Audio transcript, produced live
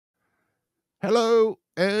Hello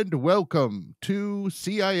and welcome to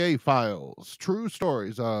CIA Files, True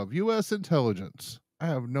Stories of U.S. Intelligence. I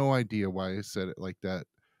have no idea why I said it like that.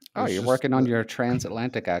 Oh, It's you're just, working on your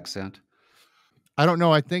transatlantic accent. I don't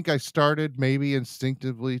know. I think I started maybe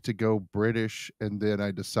instinctively to go British, and then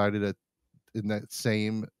I decided in that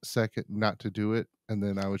same second not to do it. And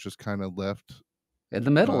then I was just kind of left. In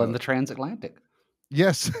the middle, in Uh, the transatlantic.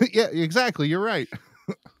 yes. Yeah, exactly. You're right.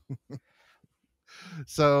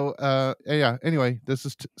 So, yeah, anyway, this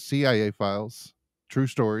is CIA Files, True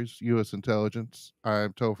Stories, U.S. Intelligence.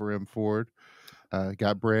 I'm Topher M. Ford.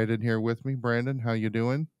 Got Brandon here with me. Brandon, how you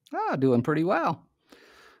doing? Doing pretty well.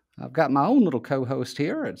 I've got my own little co-host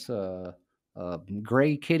here. It's a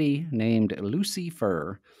gray kitty named Lucy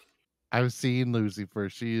Fur. I've seen Lucy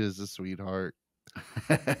first. She is a sweetheart.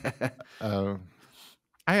 I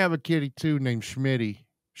have a kitty too named Schmitty.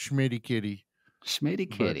 Schmitty Kitty. Schmitty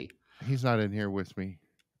Kitty. He's not in here with me.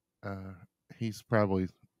 He's probably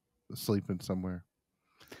sleeping somewhere.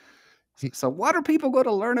 So what are people going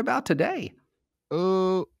to learn about today?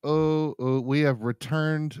 We have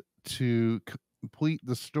returned to complete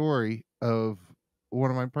the story of one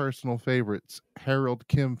of my personal favorites, Harold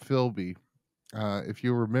Kim Philby. If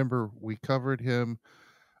you remember, we covered him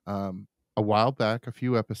a while back, a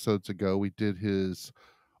few episodes ago. We did his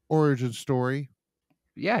origin story.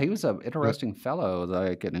 Yeah, he was an interesting fellow.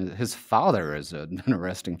 And his father is an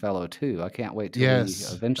interesting fellow too. I can't wait till we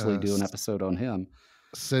eventually do an episode on him.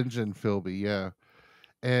 St. John Philby, yeah.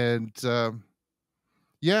 And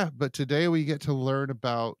yeah, but today we get to learn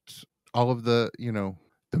about all of the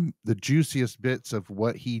juiciest bits of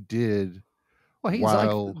what he did. Well, he's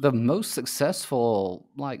like the most successful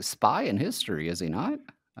spy in history, is he not?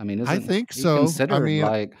 I mean, I think he so. Considered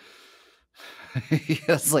he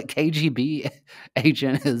was like KGB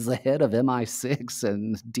agent is the head of MI6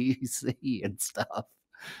 and DC and stuff.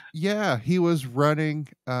 Yeah, he was running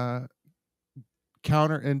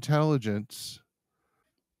counterintelligence,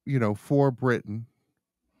 for Britain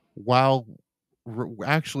while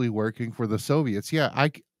actually working for the Soviets. Yeah,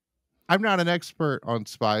 I'm not an expert on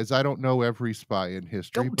spies. I don't know every spy in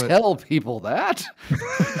history. Don't tell people that.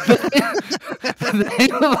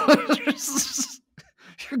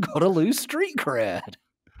 You're going to lose street cred.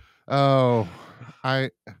 Oh,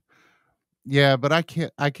 but I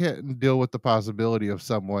can't deal with the possibility of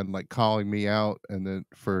someone like calling me out and then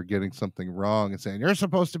for getting something wrong and saying you're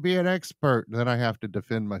supposed to be an expert. And then I have to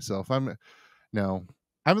defend myself. I'm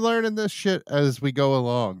learning this shit as we go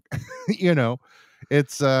along.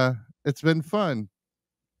 It's been fun.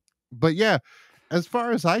 But yeah, as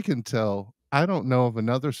far as I can tell, I don't know of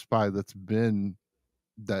another spy that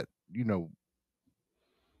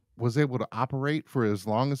was able to operate for as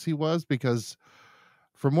long as he was, because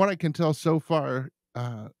from what I can tell so far,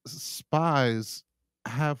 spies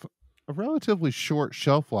have a relatively short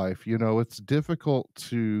shelf life. It's difficult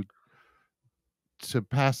to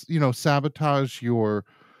pass, sabotage your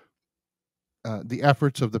the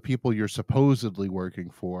efforts of the people you're supposedly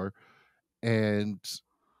working for and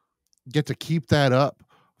get to keep that up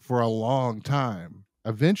for a long time.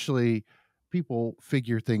 Eventually, people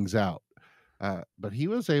figure things out. But he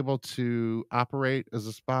was able to operate as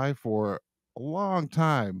a spy for a long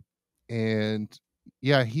time. And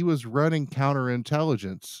yeah, he was running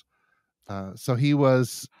counterintelligence. So he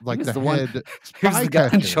was like the head spy guy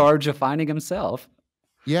in charge of finding himself.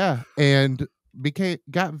 Yeah, and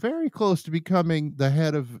got very close to becoming the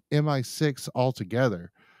head of MI6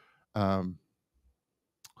 altogether.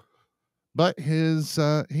 But his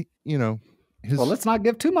well, let's not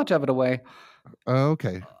give too much of it away.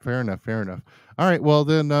 Okay, fair enough. All right, well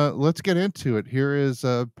then let's get into it. Here is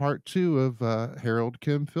part 2 of Harold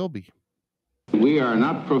Kim Philby. We are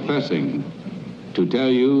not professing to tell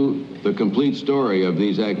you the complete story of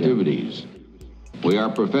these activities. We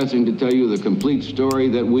are professing to tell you the complete story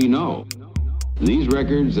that we know. These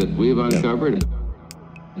records that we've uncovered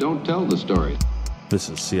don't tell the story. This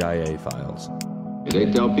is CIA Files.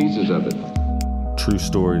 They tell pieces of it. True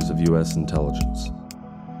stories of U.S. intelligence.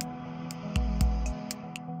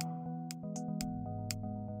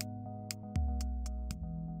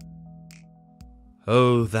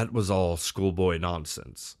 Oh, that was all schoolboy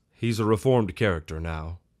nonsense. He's a reformed character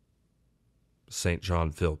now. St.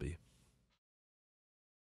 John Philby.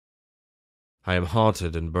 I am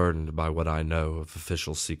haunted and burdened by what I know of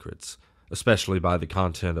official secrets, especially by the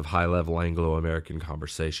content of high-level Anglo-American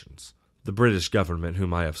conversations. The British government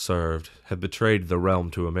whom I have served have betrayed the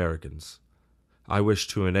realm to Americans. I wish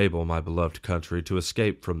to enable my beloved country to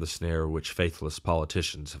escape from the snare which faithless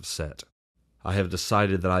politicians have set. I have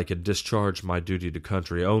decided that I can discharge my duty to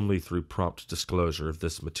country only through prompt disclosure of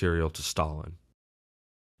this material to Stalin.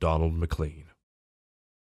 Donald MacLean.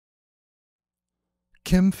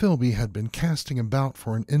 Kim Philby had been casting about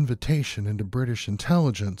for an invitation into British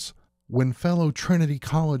intelligence when fellow Trinity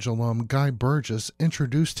College alum Guy Burgess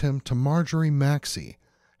introduced him to Marjorie Maxse,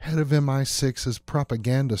 head of MI6's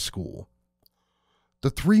propaganda school. The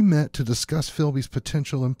three met to discuss Philby's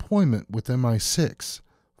potential employment with MI6.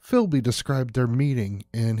 Philby described their meeting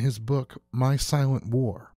in his book, My Silent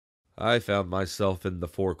War. I found myself in the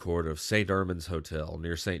forecourt of St. Ermin's Hotel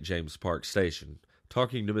near St. James Park Station,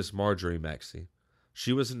 talking to Miss Marjorie Maxse.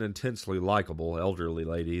 She was an intensely likable elderly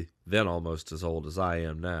lady, then almost as old as I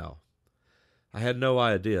am now. I had no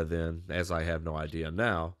idea then, as I have no idea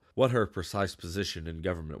now, what her precise position in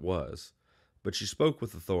government was, but she spoke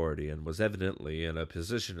with authority and was evidently in a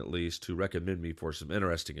position at least to recommend me for some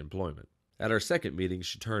interesting employment. At our second meeting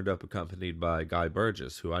she turned up accompanied by Guy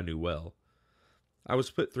Burgess, who I knew well. I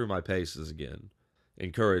was put through my paces again.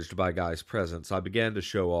 Encouraged by Guy's presence, I began to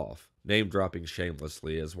show off, name-dropping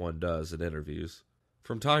shamelessly as one does at interviews.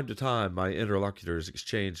 From time to time my interlocutors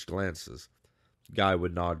exchanged glances. Guy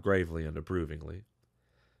would nod gravely and approvingly.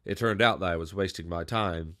 It turned out that I was wasting my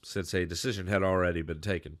time, since a decision had already been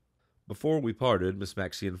taken. Before we parted, Miss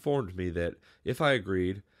Maxse informed me that, if I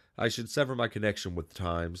agreed, I should sever my connection with the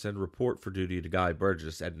Times and report for duty to Guy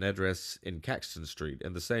Burgess at an address in Caxton Street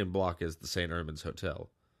in the same block as the St. Ermin's Hotel.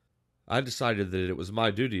 I decided that it was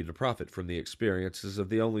my duty to profit from the experiences of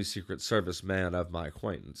the only Secret Service man of my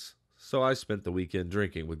acquaintance, so I spent the weekend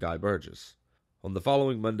drinking with Guy Burgess. On the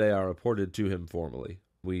following Monday I reported to him formally.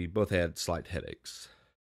 We both had slight headaches.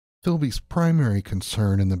 Philby's primary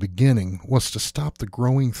concern in the beginning was to stop the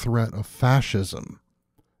growing threat of fascism.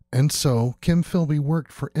 And so, Kim Philby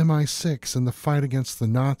worked for MI6 in the fight against the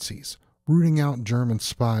Nazis, rooting out German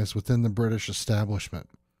spies within the British establishment.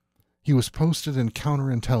 He was posted in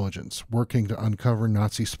counterintelligence, working to uncover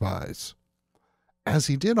Nazi spies. As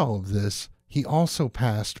he did all of this, he also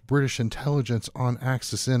passed British intelligence on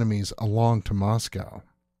Axis enemies along to Moscow.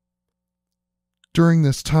 During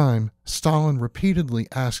this time, Stalin repeatedly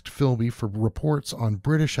asked Philby for reports on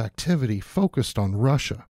British activity focused on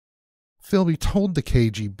Russia. Philby told the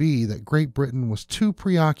KGB that Great Britain was too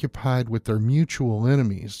preoccupied with their mutual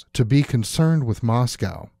enemies to be concerned with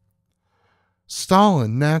Moscow.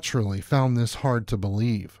 Stalin naturally found this hard to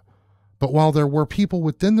believe, but while there were people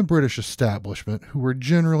within the British establishment who were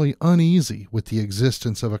generally uneasy with the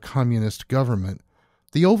existence of a communist government,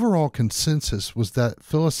 the overall consensus was that,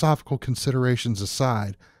 philosophical considerations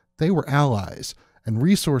aside, they were allies, and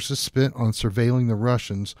resources spent on surveilling the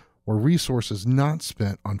Russians were resources not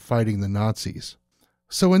spent on fighting the Nazis.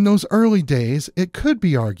 So in those early days, it could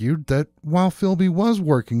be argued that while Philby was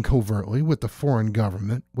working covertly with the foreign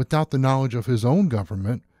government without the knowledge of his own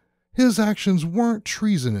government, his actions weren't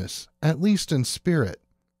treasonous, at least in spirit.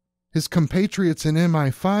 His compatriots in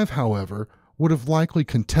MI5, however, would have likely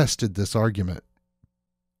contested this argument.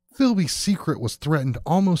 Philby's secret was threatened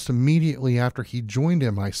almost immediately after he joined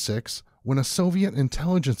MI6 when a Soviet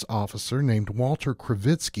intelligence officer named Walter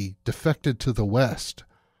Krivitsky defected to the West.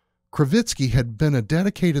 Krivitsky had been a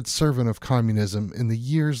dedicated servant of communism in the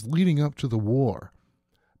years leading up to the war,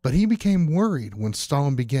 but he became worried when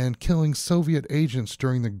Stalin began killing Soviet agents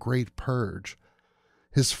during the Great Purge.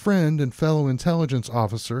 His friend and fellow intelligence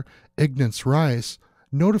officer, Ignaz Reis,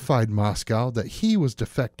 notified Moscow that he was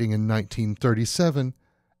defecting in 1937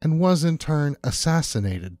 and was in turn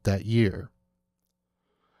assassinated that year.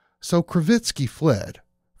 So Krivitsky fled,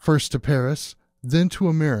 first to Paris, then to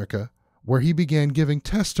America, where he began giving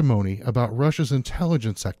testimony about Russia's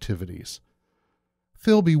intelligence activities.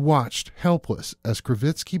 Philby watched, helpless, as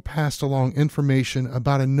Krivitsky passed along information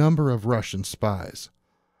about a number of Russian spies.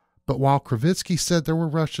 But while Krivitsky said there were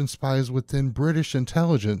Russian spies within British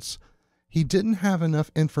intelligence, he didn't have enough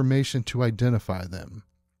information to identify them.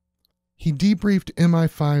 He debriefed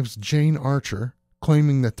MI5's Jane Archer,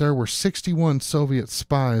 claiming that there were 61 Soviet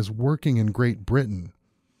spies working in Great Britain.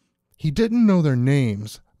 He didn't know their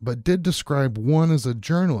names, but did describe one as a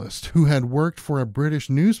journalist who had worked for a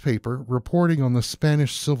British newspaper reporting on the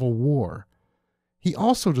Spanish Civil War. He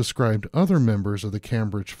also described other members of the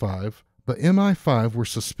Cambridge Five, but MI5 were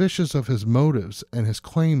suspicious of his motives and his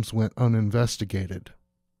claims went uninvestigated.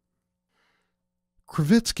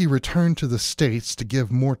 Krivitsky returned to the States to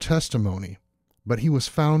give more testimony, but he was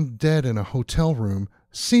found dead in a hotel room,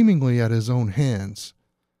 seemingly at his own hands.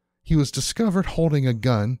 He was discovered holding a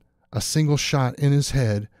gun, a single shot in his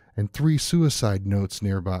head, and 3 suicide notes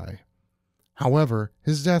nearby. However,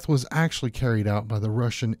 his death was actually carried out by the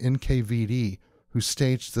Russian NKVD, who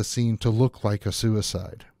staged the scene to look like a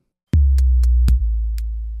suicide.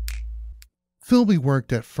 Philby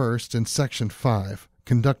worked at first in Section 5,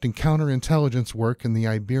 conducting counterintelligence work in the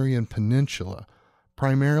Iberian Peninsula,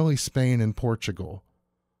 primarily Spain and Portugal.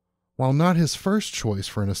 While not his first choice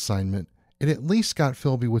for an assignment, it at least got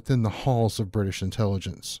Philby within the halls of British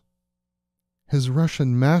intelligence. His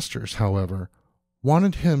Russian masters, however,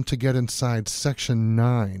 wanted him to get inside Section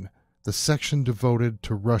 9, the section devoted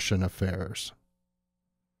to Russian affairs.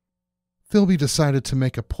 Philby decided to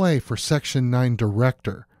make a play for Section 9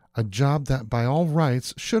 director, a job that by all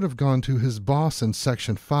rights should have gone to his boss in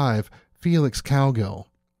Section 5, Felix Cowgill.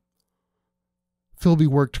 Philby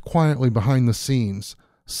worked quietly behind the scenes,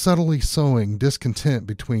 subtly sowing discontent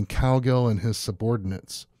between Cowgill and his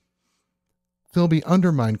subordinates. Philby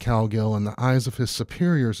undermined Cowgill in the eyes of his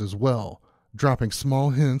superiors as well, dropping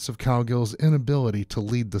small hints of Cowgill's inability to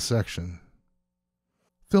lead the section.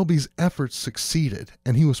 Philby's efforts succeeded,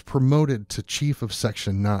 and he was promoted to Chief of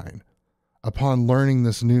Section 9. Upon learning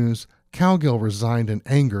this news, Cowgill resigned in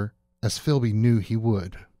anger, as Philby knew he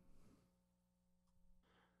would.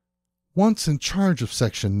 Once in charge of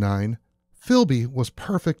Section 9, Philby was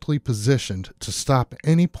perfectly positioned to stop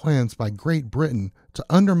any plans by Great Britain to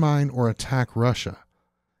undermine or attack Russia.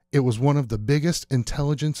 It was one of the biggest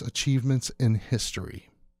intelligence achievements in history.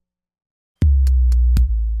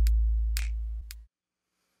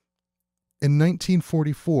 In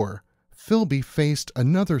 1944, Philby faced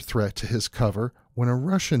another threat to his cover when a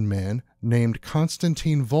Russian man named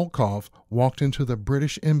Konstantin Volkov walked into the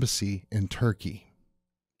British embassy in Turkey.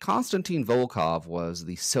 Konstantin Volkov was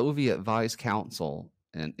the Soviet vice consul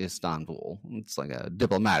in Istanbul. It's like a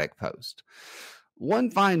diplomatic post. One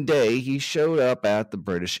fine day, he showed up at the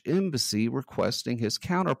British embassy requesting his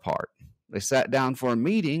counterpart. They sat down for a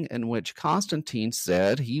meeting in which Konstantin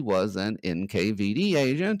said he was an NKVD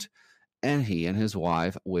agent and he and his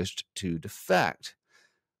wife wished to defect.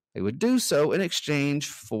 They would do so in exchange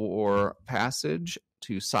for passage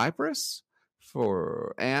to Cyprus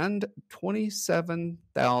and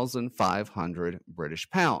 27,500 British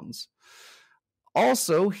pounds.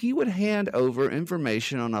 Also, he would hand over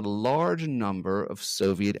information on a large number of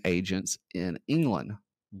Soviet agents in England.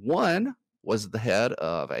 One was the head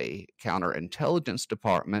of a counterintelligence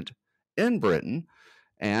department in Britain,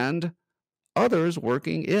 and others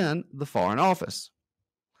working in the Foreign Office.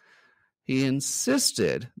 He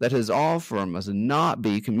insisted that his offer must not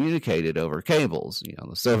be communicated over cables.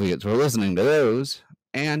 The Soviets were listening to those,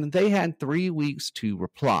 and they had 3 weeks to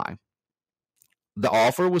reply. The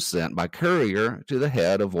offer was sent by courier to the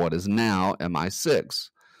head of what is now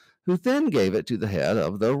MI6, who then gave it to the head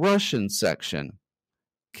of the Russian section,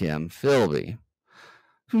 Kim Philby,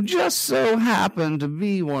 who just so happened to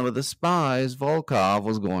be one of the spies Volkov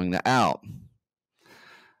was going to out.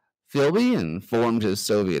 Philby informed his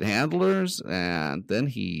Soviet handlers, and then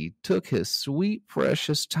he took his sweet,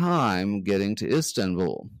 precious time getting to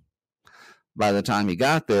Istanbul. By the time he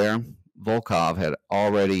got there, Volkov had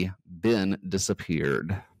already been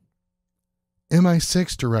disappeared.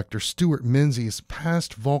 MI6 Director Stuart Menzies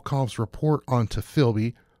passed Volkov's report on to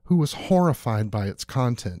Philby, who was horrified by its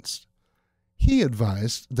contents. He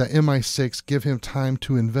advised that MI6 give him time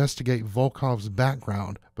to investigate Volkov's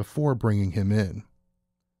background before bringing him in.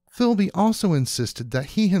 Philby also insisted that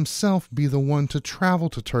he himself be the one to travel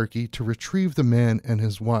to Turkey to retrieve the man and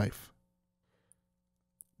his wife.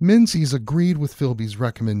 Menzies agreed with Philby's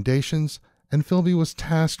recommendations, and Philby was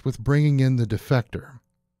tasked with bringing in the defector.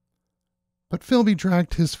 But Philby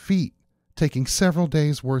dragged his feet, taking several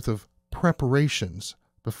days' worth of preparations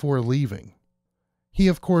before leaving. He,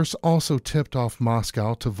 of course, also tipped off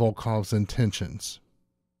Moscow to Volkov's intentions.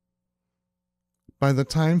 By the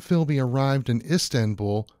time Philby arrived in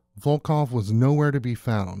Istanbul, Volkov was nowhere to be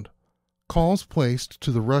found. Calls placed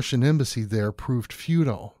to the Russian embassy there proved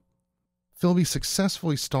futile. Philby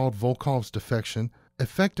successfully stalled Volkov's defection,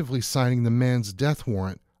 effectively signing the man's death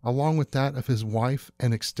warrant, along with that of his wife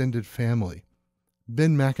and extended family.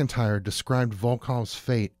 Ben McIntyre described Volkov's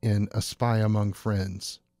fate in A Spy Among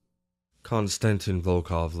Friends. Konstantin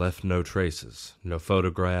Volkov left no traces, no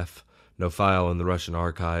photograph, no file in the Russian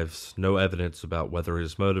archives, no evidence about whether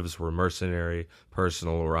his motives were mercenary,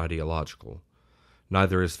 personal, or ideological.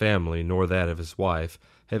 Neither his family nor that of his wife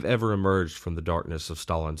have ever emerged from the darkness of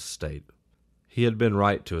Stalin's state. He had been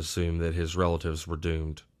right to assume that his relatives were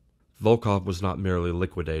doomed. Volkov was not merely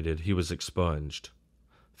liquidated, he was expunged.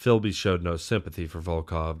 Philby showed no sympathy for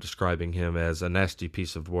Volkov, describing him as a nasty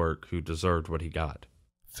piece of work who deserved what he got.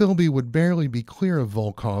 Philby would barely be clear of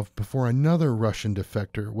Volkov before another Russian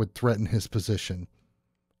defector would threaten his position,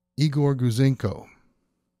 Igor Guzenko.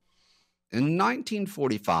 In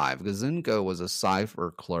 1945, Guzenko was a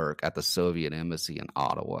cipher clerk at the Soviet embassy in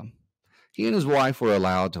Ottawa. He and his wife were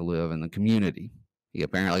allowed to live in the community. He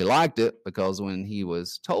apparently liked it because when he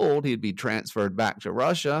was told he'd be transferred back to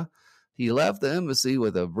Russia, he left the embassy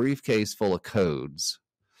with a briefcase full of codes.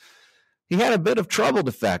 He had a bit of trouble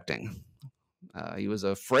defecting. He was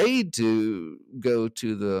afraid to go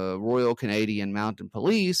to the Royal Canadian Mounted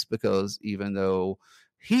Police because even though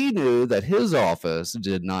he knew that his office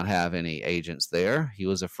did not have any agents there, he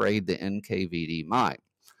was afraid the NKVD might.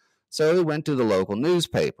 So he went to the local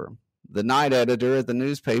newspaper. The night editor at the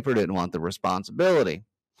newspaper didn't want the responsibility.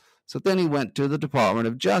 So then he went to the Department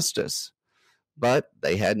of Justice, but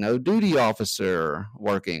they had no duty officer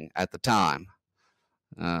working at the time.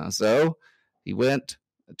 So he went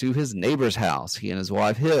to his neighbor's house. He and his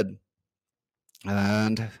wife hid.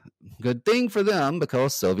 And good thing for them,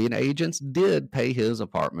 because Soviet agents did pay his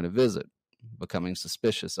apartment a visit, becoming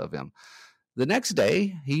suspicious of him. The next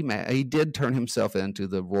day, he did turn himself into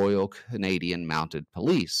the Royal Canadian Mounted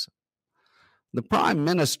Police. The Prime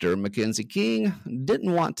Minister, Mackenzie King,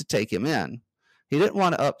 didn't want to take him in. He didn't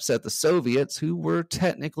want to upset the Soviets, who were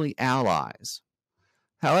technically allies.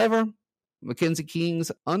 However, Mackenzie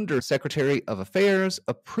King's Undersecretary of Affairs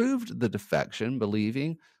approved the defection,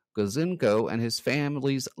 believing Guzenko and his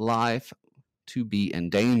family's life to be in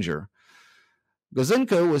danger.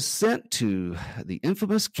 Guzenko was sent to the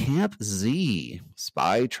infamous Camp Z,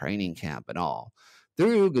 spy training camp and all.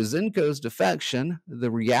 Through Guzenko's defection, the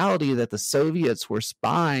reality that the Soviets were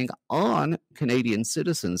spying on Canadian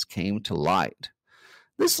citizens came to light.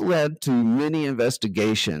 This led to many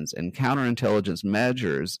investigations and counterintelligence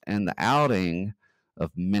measures and the outing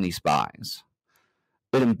of many spies.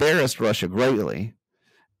 It embarrassed Russia greatly,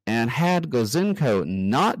 and had Guzenko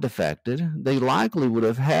not defected, they likely would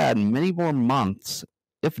have had many more months,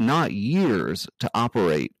 if not years, to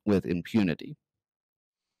operate with impunity.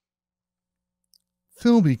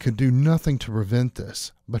 Philby could do nothing to prevent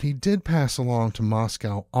this, but he did pass along to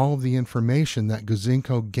Moscow all of the information that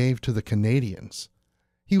Guzenko gave to the Canadians.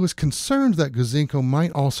 He was concerned that Guzenko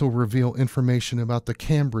might also reveal information about the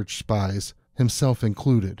Cambridge spies, himself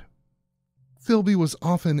included. Philby was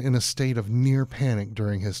often in a state of near panic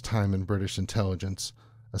during his time in British intelligence,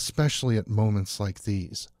 especially at moments like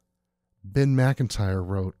these. Ben McIntyre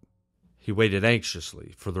wrote, "He waited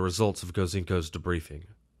anxiously for the results of Guzenko's debriefing.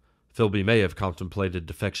 Philby may have contemplated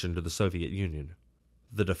defection to the Soviet Union.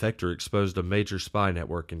 The defector exposed a major spy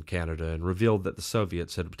network in Canada and revealed that the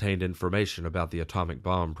Soviets had obtained information about the atomic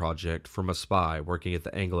bomb project from a spy working at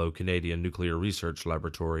the Anglo-Canadian Nuclear Research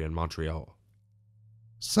Laboratory in Montreal."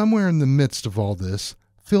 Somewhere in the midst of all this,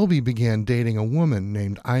 Philby began dating a woman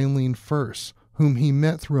named Eileen Furse, whom he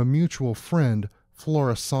met through a mutual friend,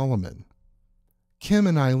 Flora Solomon. Kim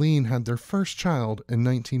and Eileen had their first child in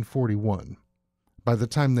 1941. By the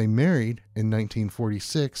time they married, in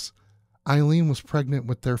 1946, Eileen was pregnant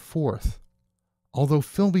with their fourth. Although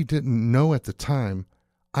Philby didn't know at the time,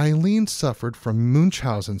 Eileen suffered from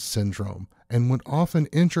Munchausen syndrome and would often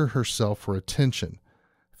injure herself for attention.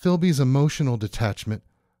 Philby's emotional detachment,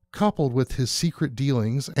 coupled with his secret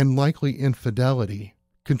dealings and likely infidelity,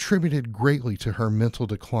 contributed greatly to her mental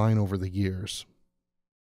decline over the years.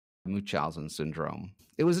 Munchausen syndrome.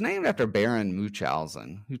 It was named after Baron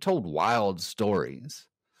Munchausen, who told wild stories.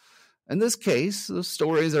 In this case, the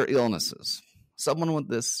stories are illnesses. Someone with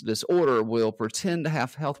this disorder will pretend to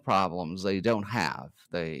have health problems they don't have.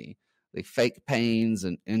 They fake pains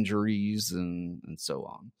and injuries and so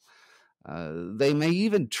on. They may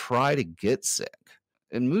even try to get sick.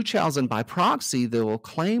 In Munchausen, by proxy, they will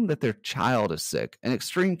claim that their child is sick. In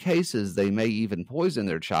extreme cases, they may even poison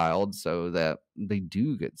their child so that they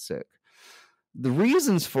do get sick. The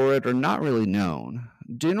reasons for it are not really known.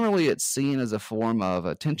 Generally, it's seen as a form of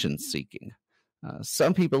attention-seeking.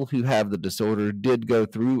 Some people who have the disorder did go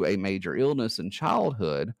through a major illness in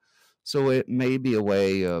childhood, so it may be a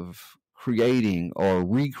way of creating or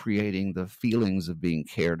recreating the feelings of being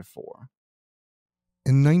cared for.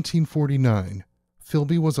 In 1949,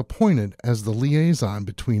 Philby was appointed as the liaison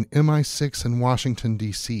between MI6 and Washington,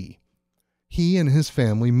 D.C. He and his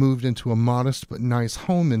family moved into a modest but nice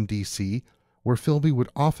home in D.C., where Philby would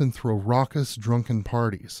often throw raucous, drunken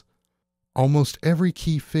parties. Almost every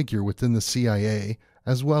key figure within the CIA,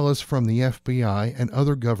 as well as from the FBI and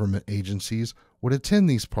other government agencies, would attend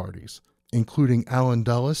these parties, including Alan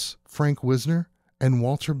Dulles, Frank Wisner, and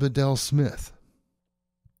Walter Bedell Smith.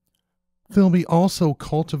 Philby also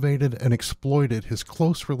cultivated and exploited his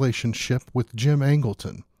close relationship with Jim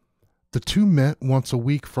Angleton. The two met once a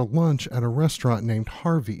week for lunch at a restaurant named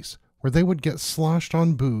Harvey's, where they would get sloshed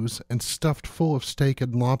on booze and stuffed full of steak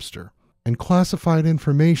and lobster, and classified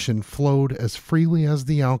information flowed as freely as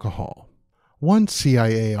the alcohol. One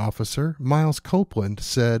CIA officer, Miles Copeland,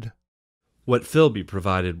 said, "What Philby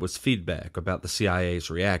provided was feedback about the CIA's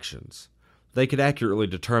reactions. They could accurately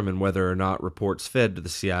determine whether or not reports fed to the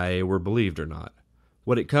CIA were believed or not.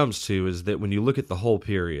 What it comes to is that when you look at the whole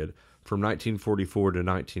period, from 1944 to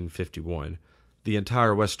 1951, the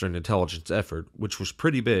entire Western intelligence effort, which was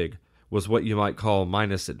pretty big, was what you might call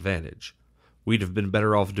minus advantage. We'd have been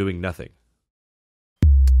better off doing nothing.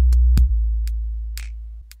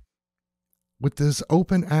 With this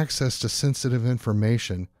open access to sensitive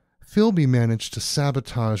information, Philby managed to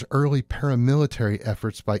sabotage early paramilitary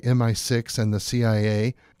efforts by MI6 and the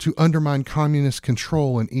CIA to undermine communist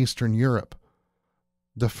control in Eastern Europe.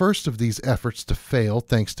 The first of these efforts to fail,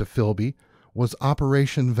 thanks to Philby, was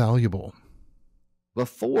Operation Valuable.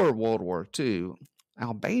 Before World War II,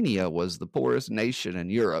 Albania was the poorest nation in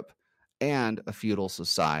Europe and a feudal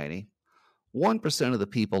society. 1% of the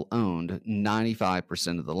people owned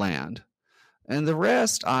 95% of the land, and the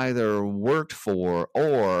rest either worked for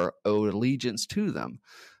or owed allegiance to them.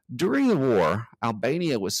 During the war,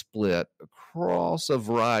 Albania was split across a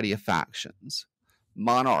variety of factions.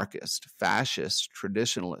 Monarchist, fascist,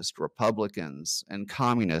 traditionalist, Republicans, and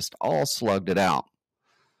communists all slugged it out.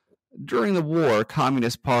 During the war,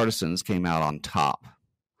 communist partisans came out on top.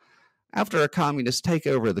 After a communist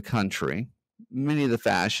takeover of the country, many of the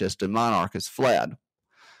fascists and monarchists fled.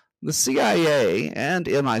 The CIA and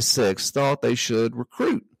MI6 thought they should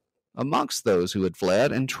recruit amongst those who had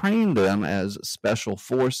fled and train them as special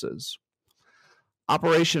forces.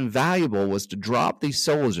 Operation Valuable was to drop these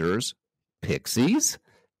soldiers, pixies,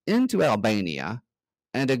 into Albania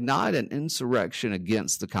and ignite an insurrection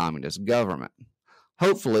against the communist government.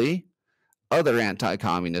 Hopefully, other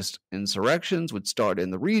anti-communist insurrections would start in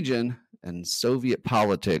the region and Soviet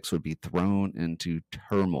politics would be thrown into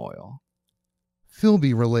turmoil.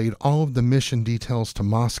 Philby relayed all of the mission details to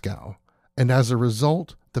Moscow, and as a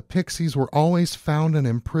result, the Pixies were always found and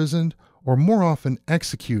imprisoned, or more often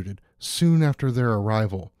executed, soon after their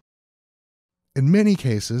arrival. In many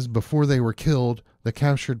cases, before they were killed, the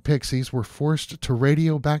captured Pixies were forced to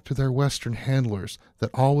radio back to their Western handlers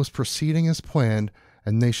that all was proceeding as planned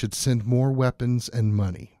and they should send more weapons and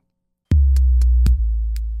money.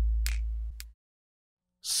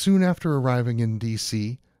 Soon after arriving in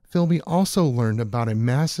D.C., Philby also learned about a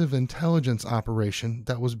massive intelligence operation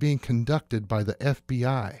that was being conducted by the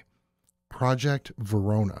FBI, Project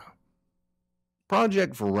Verona.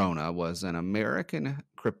 Project Verona was an American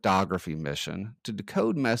cryptography mission to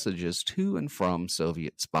decode messages to and from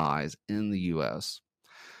Soviet spies in the U.S.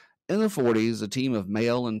 In the 40s, a team of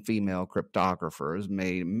male and female cryptographers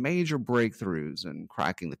made major breakthroughs in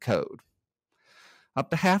cracking the code. Up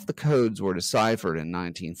to half the codes were deciphered in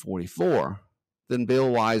 1944. Then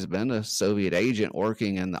Bill Wiseman, a Soviet agent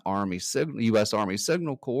working in the U.S. Army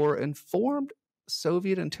Signal Corps, informed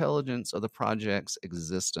Soviet intelligence of the project's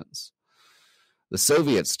existence. The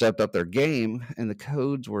Soviets stepped up their game, and the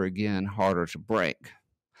codes were again harder to break.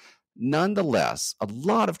 Nonetheless, a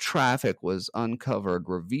lot of traffic was uncovered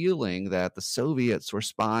revealing that the Soviets were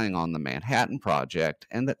spying on the Manhattan Project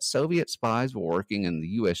and that Soviet spies were working in the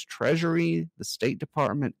U.S. Treasury, the State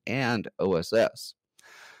Department, and OSS.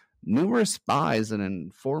 Numerous spies and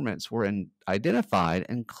informants were identified,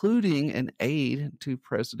 including an aide to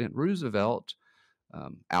President Roosevelt,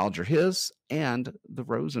 Alger Hiss, and the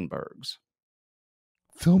Rosenbergs.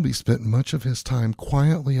 Philby spent much of his time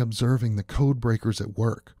quietly observing the code breakers at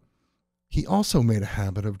work. He also made a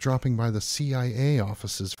habit of dropping by the CIA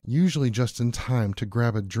offices, usually just in time to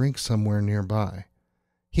grab a drink somewhere nearby.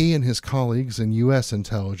 He and his colleagues in U.S.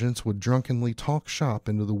 intelligence would drunkenly talk shop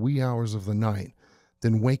into the wee hours of the night,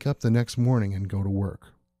 then wake up the next morning and go to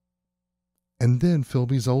work. And then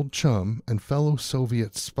Philby's old chum and fellow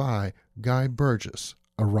Soviet spy, Guy Burgess,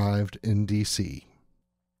 arrived in D.C.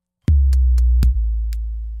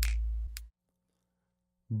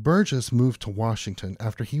 Burgess moved to Washington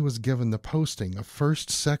after he was given the posting of First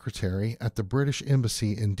Secretary at the British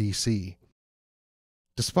Embassy in D.C.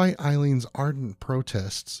 Despite Eileen's ardent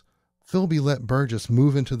protests, Philby let Burgess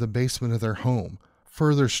move into the basement of their home,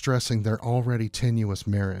 further stressing their already tenuous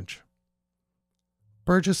marriage.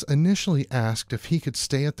 Burgess initially asked if he could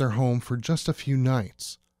stay at their home for just a few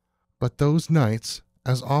nights, but those nights,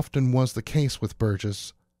 as often was the case with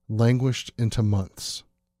Burgess, languished into months.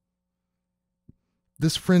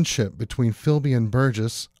 This friendship between Philby and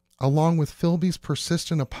Burgess, along with Philby's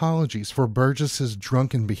persistent apologies for Burgess's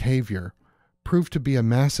drunken behavior, proved to be a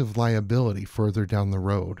massive liability further down the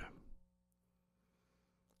road.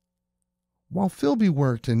 While Philby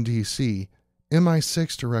worked in D.C.,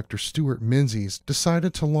 MI6 Director Stuart Menzies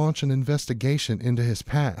decided to launch an investigation into his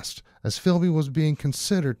past, as Philby was being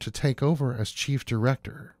considered to take over as chief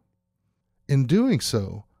director. In doing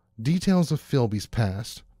so, details of Philby's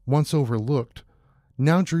past, once overlooked,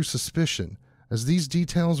 now drew suspicion, as these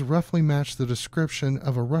details roughly matched the description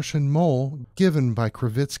of a Russian mole given by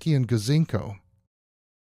Kravitsky and Guzinko.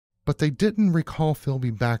 but they didn't recall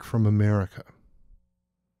Philby back from America.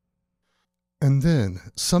 And then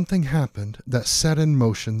something happened that set in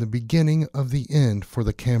motion the beginning of the end for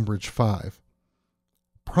the Cambridge Five.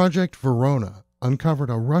 Project Verona uncovered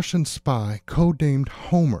a Russian spy codenamed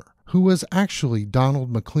Homer, who was actually Donald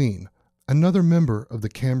MacLean, another member of the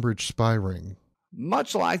Cambridge spy ring.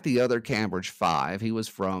 Much like the other Cambridge Five, he was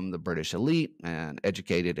from the British elite and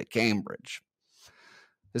educated at Cambridge.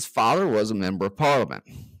 His father was a member of Parliament.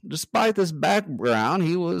 Despite this background,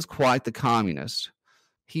 he was quite the communist.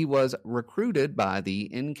 He was recruited by the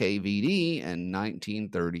NKVD in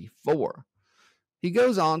 1934. He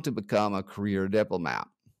goes on to become a career diplomat.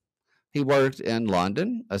 He worked in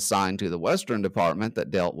London, assigned to the Western Department that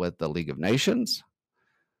dealt with the League of Nations.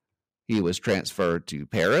 He was transferred to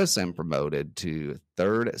Paris and promoted to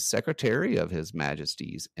Third Secretary of His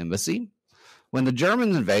Majesty's Embassy. When the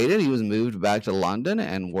Germans invaded, he was moved back to London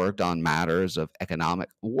and worked on matters of economic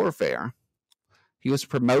warfare. He was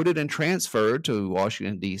promoted and transferred to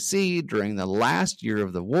Washington, D.C. during the last year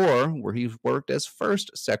of the war, where he worked as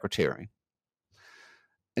First Secretary.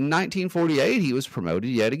 In 1948, he was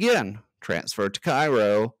promoted yet again, transferred to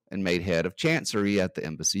Cairo, and made head of Chancery at the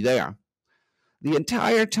embassy there. The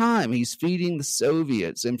entire time, he's feeding the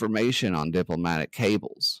Soviets information on diplomatic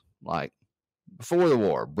cables, like before the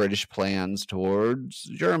war, British plans towards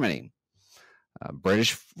Germany,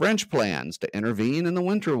 British-French plans to intervene in the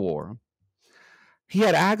Winter War. He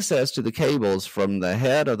had access to the cables from the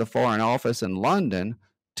head of the Foreign Office in London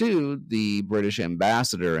to the British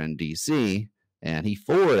ambassador in D.C., and he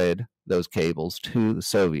forwarded those cables to the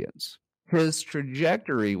Soviets. His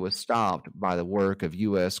trajectory was stopped by the work of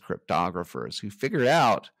U.S. cryptographers who figured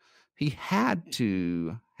out he had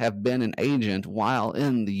to have been an agent while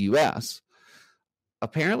in the U.S.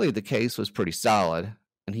 Apparently, the case was pretty solid,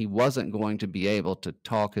 and he wasn't going to be able to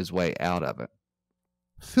talk his way out of it.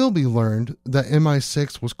 Philby learned that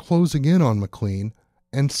MI6 was closing in on MacLean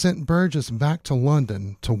and sent Burgess back to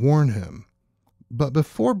London to warn him. But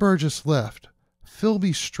before Burgess left,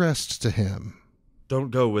 Philby stressed to him, "Don't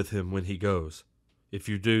go with him when he goes. If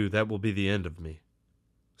you do, that will be the end of me.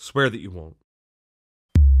 Swear that you won't."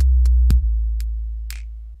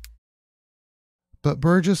 But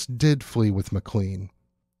Burgess did flee with MacLean.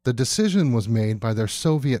 The decision was made by their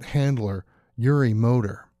Soviet handler, Yuri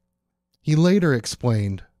Motor. He later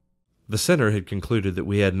explained, "The center had concluded that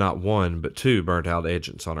we had not one but two burnt-out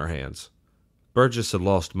agents on our hands. Burgess had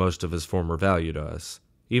lost most of his former value to us.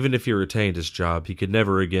 Even if he retained his job, he could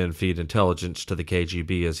never again feed intelligence to the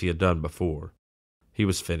KGB as he had done before. He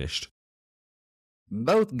was finished."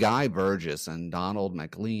 Both Guy Burgess and Donald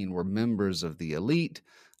MacLean were members of the elite,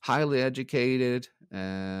 highly educated,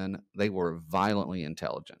 and they were violently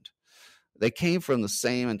intelligent. They came from the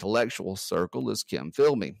same intellectual circle as Kim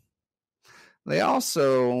Philby. They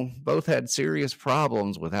also both had serious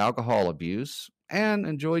problems with alcohol abuse and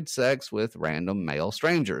enjoyed sex with random male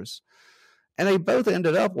strangers. And they both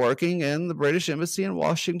ended up working in the British Embassy in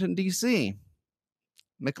Washington, D.C.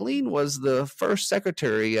 MacLean was the first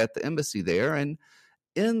secretary at the embassy there, and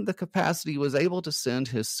in the capacity was able to send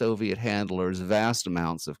his Soviet handlers vast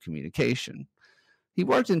amounts of communication. He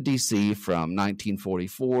worked in D.C. from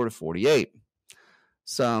 1944 to 48.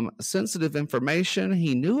 Some sensitive information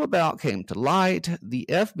he knew about came to light. The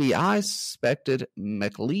FBI suspected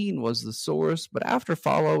MacLean was the source, but after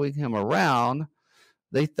following him around,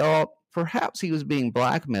 they thought perhaps he was being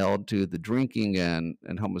blackmailed to the drinking and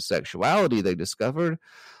homosexuality they discovered,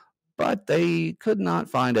 but they could not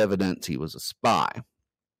find evidence he was a spy.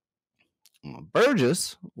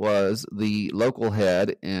 Burgess was the local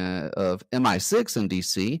head of MI6 in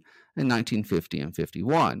D.C. in 1950 and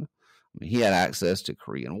 51. He had access to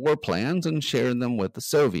Korean war plans and shared them with the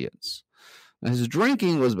Soviets. Now, his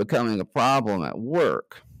drinking was becoming a problem at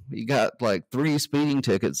work. He got like 3 speeding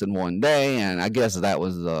tickets in one day, and I guess that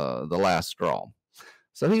was the last straw.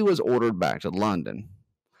 So he was ordered back to London.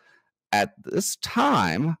 At this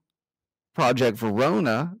time, Project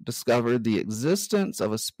Verona discovered the existence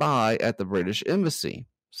of a spy at the British Embassy,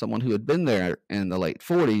 someone who had been there in the late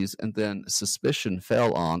 40s, and then suspicion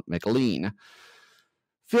fell on MacLean.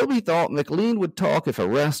 Philby thought MacLean would talk if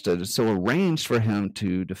arrested, so arranged for him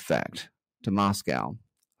to defect to Moscow.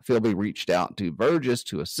 Philby reached out to Burgess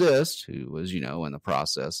to assist, who was, in the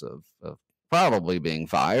process of probably being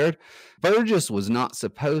fired. Burgess was not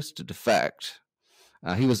supposed to defect.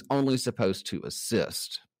 He was only supposed to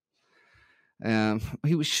assist.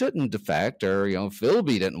 He shouldn't defect, or,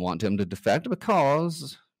 Philby didn't want him to defect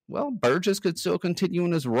because, Burgess could still continue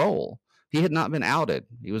in his role. He had not been outed.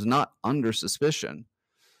 He was not under suspicion.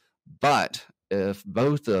 But if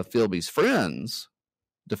both of Philby's friends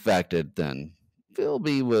defected, then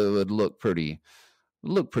Philby would look pretty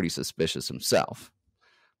suspicious himself.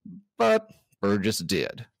 But Burgess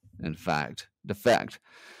did, in fact, defect.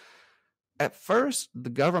 At first, the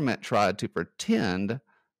government tried to pretend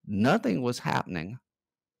nothing was happening,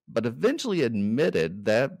 but eventually admitted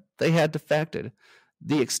that they had defected.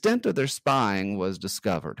 The extent of their spying was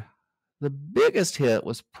discovered. The biggest hit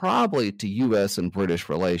was probably to U.S. and British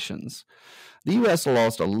relations. The U.S.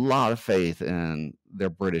 lost a lot of faith in their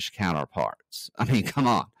British counterparts. I mean, come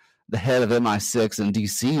on. The head of MI6 in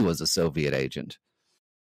D.C. was a Soviet agent.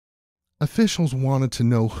 Officials wanted to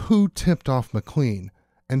know who tipped off McLean,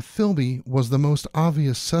 and Philby was the most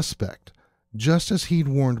obvious suspect, just as he'd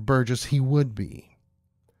warned Burgess he would be.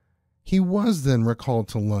 He was then recalled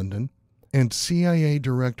to London, and CIA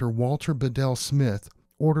Director Walter Bedell Smith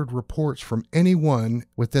ordered reports from anyone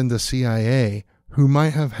within the CIA who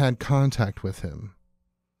might have had contact with him.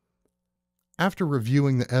 After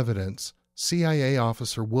reviewing the evidence, CIA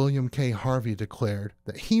officer William K. Harvey declared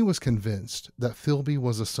that he was convinced that Philby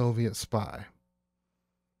was a Soviet spy.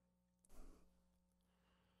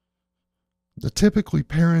 The typically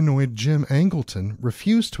paranoid Jim Angleton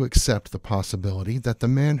refused to accept the possibility that the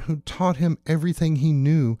man who'd taught him everything he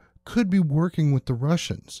knew could be working with the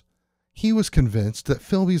Russians. He was convinced that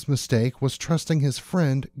Philby's mistake was trusting his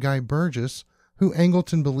friend Guy Burgess, who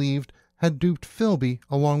Angleton believed had duped Philby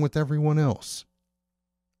along with everyone else.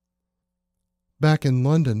 Back in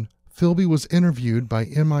London, Philby was interviewed by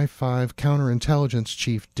MI5 counterintelligence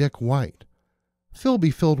chief Dick White.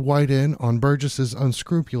 Philby filled White in on Burgess's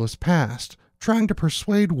unscrupulous past, trying to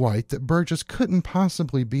persuade White that Burgess couldn't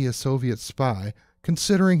possibly be a Soviet spy,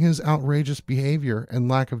 considering his outrageous behavior and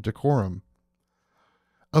lack of decorum.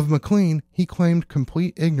 Of McLean, he claimed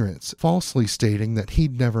complete ignorance, falsely stating that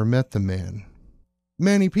he'd never met the man.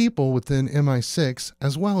 Many people within MI6,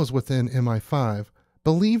 as well as within MI5,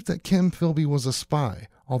 believed that Kim Philby was a spy,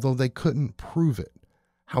 although they couldn't prove it.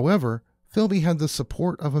 However, Philby had the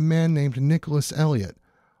support of a man named Nicholas Elliott,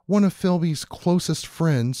 one of Philby's closest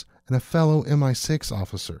friends and a fellow MI6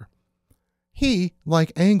 officer. He,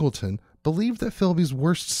 like Angleton, believed that Philby's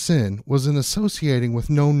worst sin was in associating with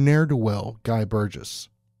known ne'er-do-well Guy Burgess.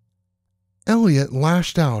 Elliott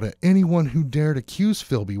lashed out at anyone who dared accuse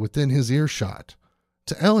Philby within his earshot.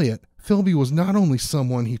 To Elliott, Philby was not only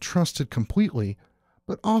someone he trusted completely,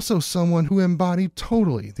 but also someone who embodied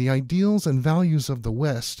totally the ideals and values of the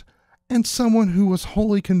West, and someone who was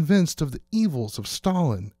wholly convinced of the evils of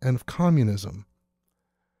Stalin and of communism.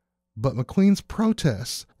 But McLean's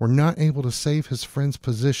protests were not able to save his friend's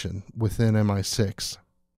position within MI6.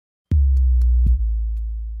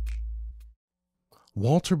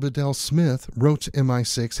 Walter Bedell Smith wrote to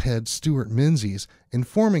MI6 head Stuart Menzies,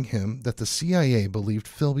 informing him that the CIA believed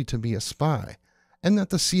Philby to be a spy, and that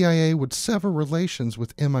the CIA would sever relations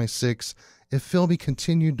with MI6 if Philby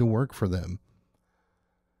continued to work for them.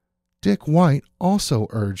 Dick White also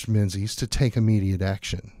urged Menzies to take immediate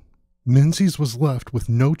action. Menzies was left with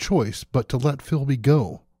no choice but to let Philby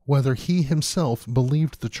go, whether he himself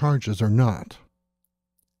believed the charges or not.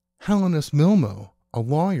 Helenus Milmo, a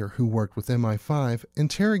lawyer who worked with MI5,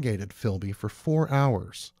 interrogated Philby for 4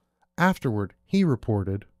 hours. Afterward, he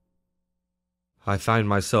reported, I find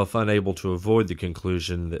myself unable to avoid the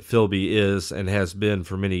conclusion that Philby is, and has been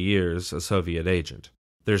for many years, a Soviet agent.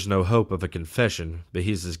 There's no hope of a confession, but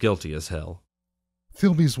he's as guilty as hell.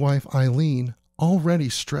 Philby's wife Eileen, already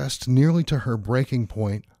stressed nearly to her breaking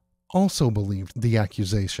point, also believed the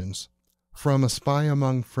accusations. From A Spy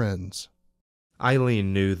Among Friends.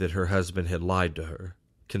 Eileen knew that her husband had lied to her,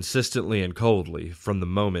 consistently and coldly, from the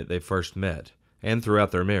moment they first met, and throughout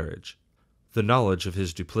their marriage. The knowledge of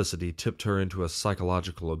his duplicity tipped her into a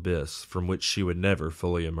psychological abyss from which she would never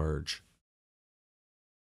fully emerge.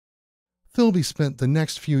 Philby spent the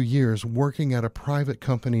next few years working at a private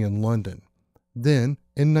company in London. Then,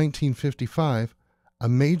 in 1955, a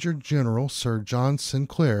Major General Sir John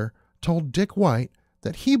Sinclair told Dick White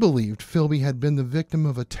that he believed Philby had been the victim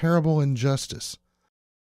of a terrible injustice.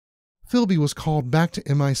 Philby was called back to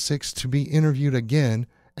MI6 to be interviewed again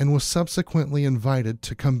and was subsequently invited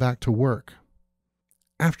to come back to work.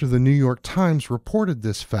 After the New York Times reported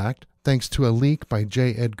this fact, thanks to a leak by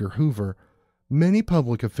J. Edgar Hoover, many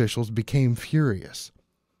public officials became furious.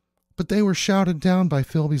 But they were shouted down by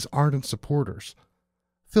Philby's ardent supporters.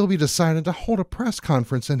 Philby decided to hold a press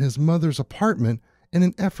conference in his mother's apartment in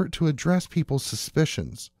an effort to address people's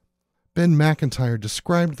suspicions. Ben McIntyre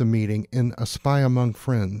described the meeting in A Spy Among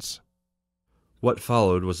Friends. What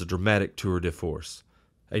followed was a dramatic tour de force,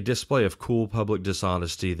 a display of cool public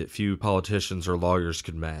dishonesty that few politicians or lawyers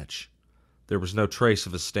could match. There was no trace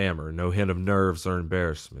of a stammer, no hint of nerves or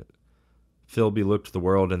embarrassment. Philby looked the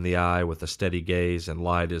world in the eye with a steady gaze and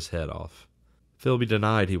lied his head off. Philby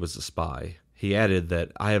denied he was a spy. He added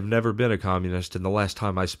that, "I have never been a communist, and the last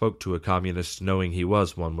time I spoke to a communist knowing he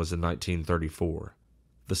was one was in 1934.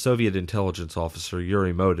 The Soviet intelligence officer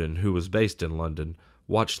Yuri Modin, who was based in London,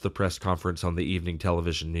 watched the press conference on the evening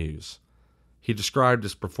television news. He described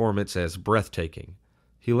his performance as breathtaking.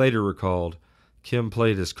 He later recalled, "Kim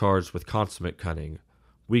played his cards with consummate cunning.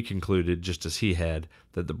 We concluded, just as he had,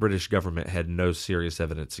 that the British government had no serious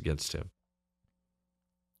evidence against him."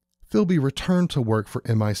 Philby returned to work for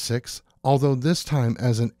MI6, although this time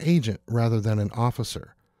as an agent rather than an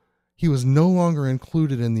officer. He was no longer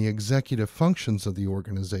included in the executive functions of the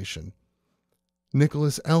organization.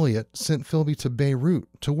 Nicholas Elliott sent Philby to Beirut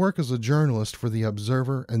to work as a journalist for The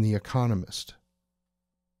Observer and The Economist.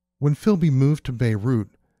 When Philby moved to Beirut,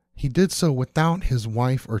 he did so without his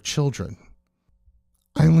wife or children.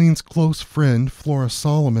 Eileen's close friend, Flora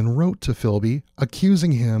Solomon, wrote to Philby,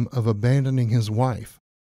 accusing him of abandoning his wife.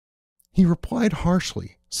 He replied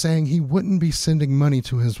harshly, saying he wouldn't be sending money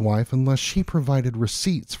to his wife unless she provided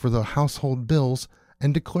receipts for the household bills,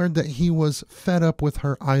 and declared that he was fed up with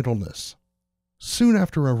her idleness. Soon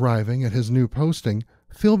after arriving at his new posting,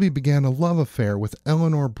 Philby began a love affair with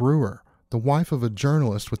Eleanor Brewer, the wife of a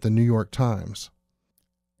journalist with the New York Times.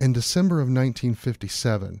 In December of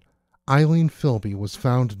 1957, Eileen Philby was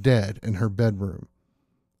found dead in her bedroom.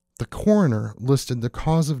 The coroner listed the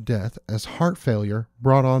cause of death as heart failure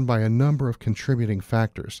brought on by a number of contributing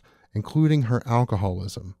factors, including her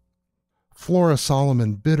alcoholism. Flora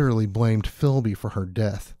Solomon bitterly blamed Philby for her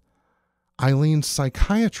death. Eileen's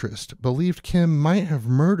psychiatrist believed Kim might have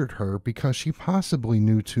murdered her because she possibly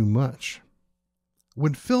knew too much.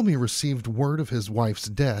 When Philby received word of his wife's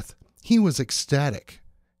death, he was ecstatic.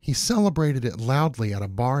 He celebrated it loudly at a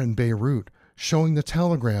bar in Beirut, showing the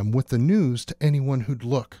telegram with the news to anyone who'd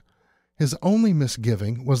look. His only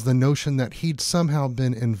misgiving was the notion that he'd somehow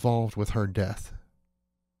been involved with her death.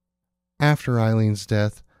 After Eileen's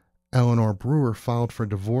death, Eleanor Brewer filed for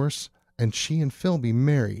divorce, and she and Philby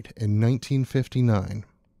married in 1959.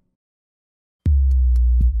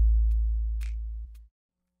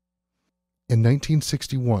 In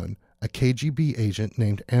 1961, a KGB agent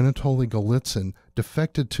named Anatoly Golitsyn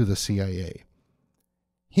defected to the CIA.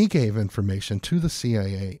 He gave information to the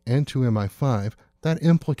CIA and to MI5 that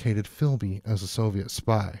implicated Philby as a Soviet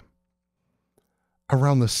spy.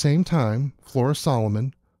 Around the same time, Flora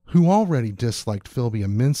Solomon, who already disliked Philby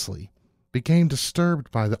immensely, became disturbed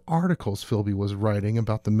by the articles Philby was writing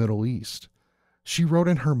about the Middle East. She wrote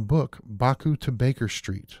in her book, Baku to Baker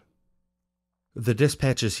Street, "The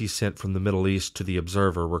dispatches he sent from the Middle East to the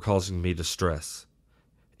Observer were causing me distress.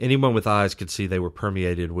 Anyone with eyes could see they were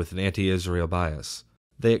permeated with an anti-Israel bias.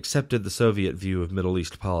 They accepted the Soviet view of Middle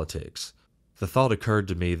East politics. The thought occurred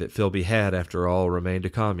to me that Philby had, after all, remained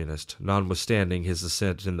a communist, notwithstanding his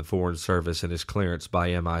ascent in the Foreign Service and his clearance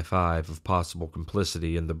by MI5 of possible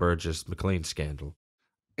complicity in the Burgess-McLean scandal."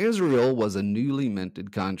 Israel was a newly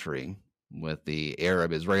minted country, with the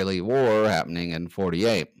Arab-Israeli War happening in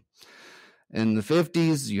 1948. In the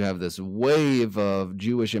 50s, you have this wave of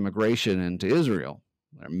Jewish immigration into Israel.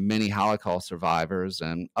 There are many Holocaust survivors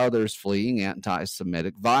and others fleeing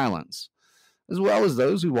anti-Semitic violence, as well as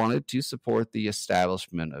those who wanted to support the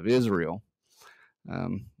establishment of Israel.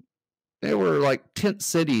 They were like tent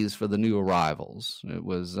cities for the new arrivals. It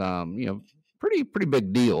was, pretty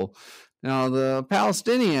big deal. Now, the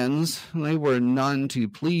Palestinians, they were none too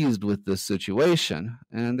pleased with this situation,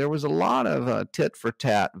 and there was a lot of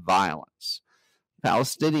tit-for-tat violence.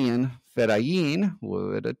 Palestinian Fedayeen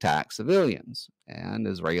would attack civilians, and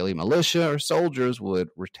Israeli militia or soldiers would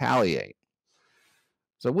retaliate.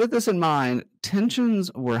 So with this in mind,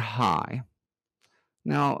 tensions were high.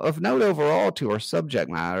 Now, of note overall to our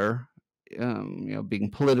subject matter,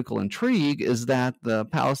 being political intrigue, is that the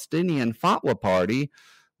Palestinian Fatwa Party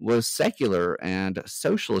was secular and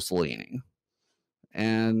socialist-leaning,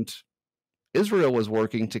 and Israel was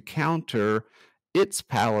working to counter its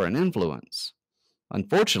power and influence,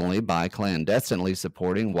 unfortunately by clandestinely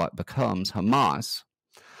supporting what becomes Hamas.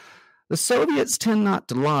 The Soviets tend not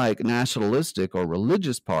to like nationalistic or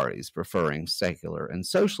religious parties, preferring secular and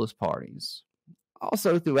socialist parties.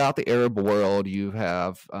 Also, throughout the Arab world, you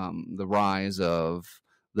have the rise of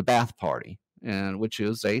the Ba'ath Party, which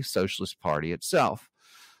is a socialist party itself.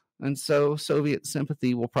 And so Soviet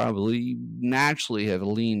sympathy will probably naturally have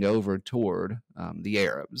leaned over toward the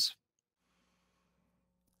Arabs.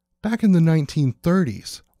 Back in the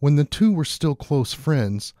 1930s, when the two were still close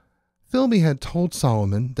friends, Philby had told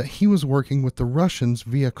Solomon that he was working with the Russians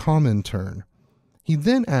via Comintern. He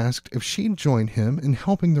then asked if she'd join him in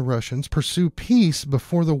helping the Russians pursue peace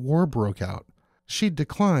before the war broke out. She'd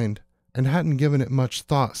declined and hadn't given it much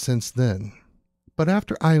thought since then. But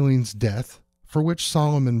after Eileen's death, for which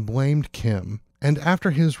Solomon blamed Kim, and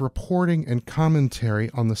after his reporting and commentary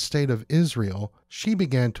on the state of Israel, she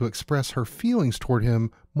began to express her feelings toward him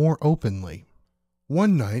more openly.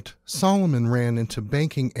 One night, Solomon ran into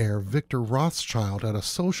banking heir Victor Rothschild at a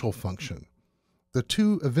social function. The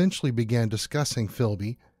two eventually began discussing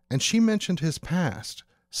Philby, and she mentioned his past,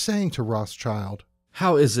 saying to Rothschild,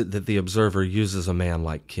 "How is it that the Observer uses a man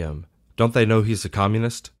like Kim? Don't they know he's a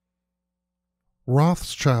communist?"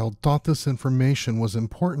 Rothschild thought this information was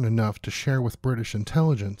important enough to share with British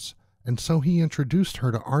intelligence, and so he introduced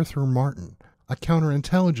her to Arthur Martin, a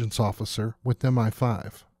counterintelligence officer with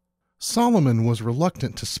MI5. Solomon was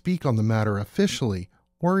reluctant to speak on the matter officially,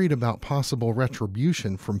 worried about possible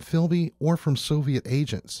retribution from Philby or from Soviet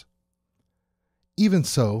agents. Even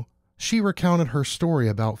so, she recounted her story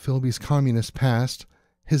about Philby's communist past,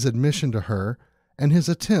 his admission to her, and his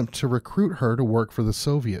attempt to recruit her to work for the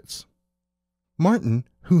Soviets. Martin,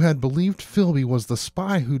 who had believed Philby was the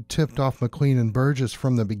spy who'd tipped off McLean and Burgess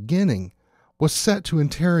from the beginning, was set to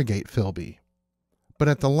interrogate Philby. But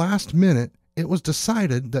at the last minute, it was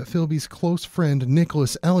decided that Philby's close friend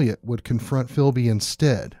Nicholas Elliot would confront Philby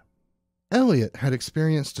instead. Elliot had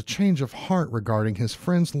experienced a change of heart regarding his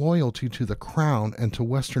friend's loyalty to the Crown and to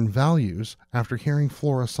Western values after hearing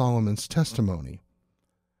Flora Solomon's testimony.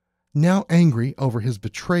 Now angry over his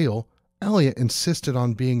betrayal, Elliot insisted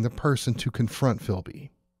on being the person to confront Philby.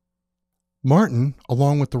 Martin,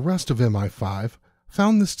 along with the rest of MI5,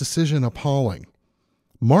 found this decision appalling.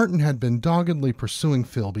 Martin had been doggedly pursuing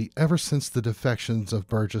Philby ever since the defections of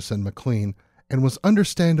Burgess and McLean, and was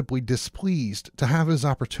understandably displeased to have his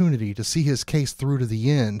opportunity to see his case through to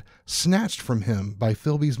the end snatched from him by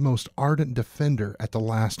Philby's most ardent defender at the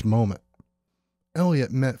last moment.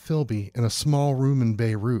 Elliot met Philby in a small room in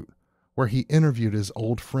Beirut, where he interviewed his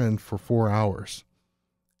old friend for 4 hours.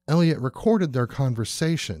 Elliot recorded their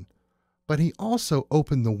conversation, but he also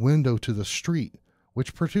opened the window to the street,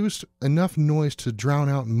 which produced enough noise to drown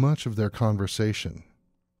out much of their conversation.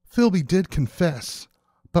 Philby did confess,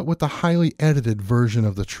 but with a highly edited version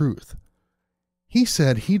of the truth. He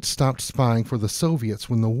said he'd stopped spying for the Soviets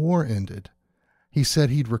when the war ended. He said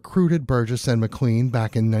he'd recruited Burgess and McLean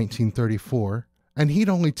back in 1934, and he'd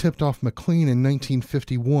only tipped off McLean in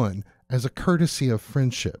 1951 as a courtesy of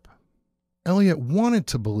friendship. Elliot wanted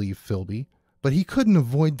to believe Philby, but he couldn't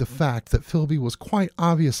avoid the fact that Philby was quite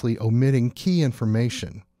obviously omitting key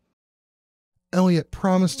information. Elliot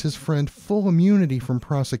promised his friend full immunity from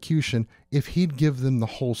prosecution if he'd give them the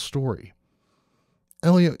whole story.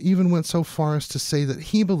 Elliot even went so far as to say that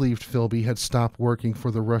he believed Philby had stopped working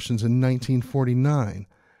for the Russians in 1949,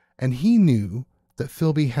 and he knew that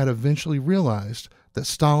Philby had eventually realized that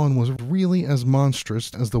Stalin was really as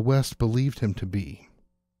monstrous as the West believed him to be.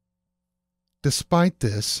 Despite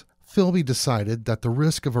this, Philby decided that the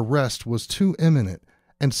risk of arrest was too imminent,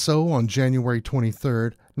 and so on January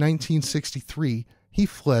 23, 1963, he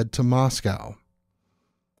fled to Moscow.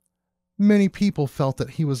 Many people felt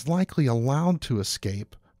that he was likely allowed to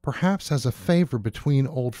escape, perhaps as a favor between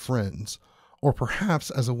old friends, or perhaps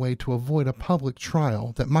as a way to avoid a public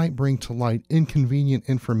trial that might bring to light inconvenient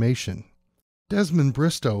information. Desmond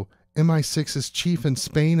Bristow, MI6's chief in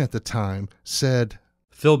Spain at the time, said,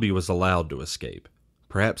 "Philby was allowed to escape.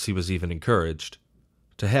 Perhaps he was even encouraged.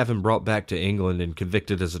 To have him brought back to England and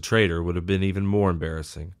convicted as a traitor would have been even more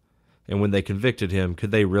embarrassing. And when they convicted him,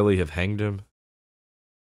 could they really have hanged him?"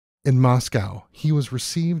 In Moscow, he was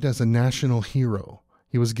received as a national hero.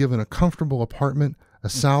 He was given a comfortable apartment, a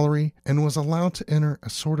salary, and was allowed to enter a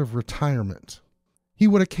sort of retirement. He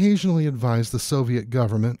would occasionally advise the Soviet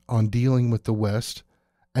government on dealing with the West,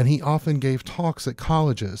 and he often gave talks at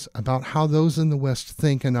colleges about how those in the West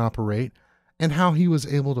think and operate, and how he was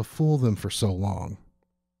able to fool them for so long.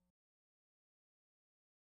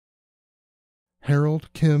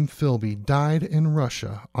 Harold Kim Philby died in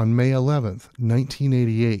Russia on May 11,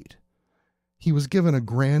 1988. He was given a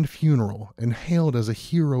grand funeral and hailed as a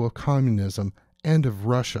hero of communism and of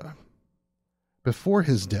Russia. Before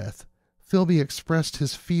his death, Philby expressed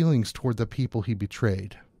his feelings toward the people he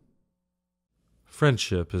betrayed.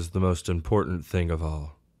 Friendship is the most important thing of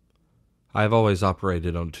all. I have always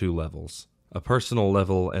operated on 2 levels, a personal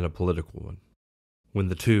level and a political one. When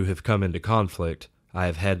the two have come into conflict, I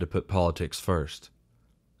have had to put politics first.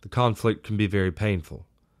 The conflict can be very painful.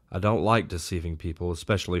 I don't like deceiving people,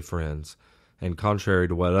 especially friends, and contrary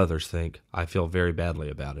to what others think, I feel very badly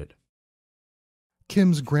about it.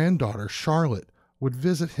 Kim's granddaughter, Charlotte, would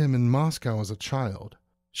visit him in Moscow as a child.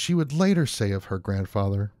 She would later say of her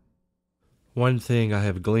grandfather, One thing I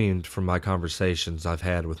have gleaned from my conversations I've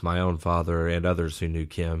had with my own father and others who knew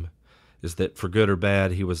Kim is that for good or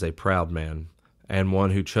bad he was a proud man, and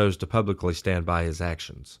one who chose to publicly stand by his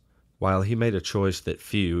actions. While he made a choice that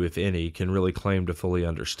few, if any, can really claim to fully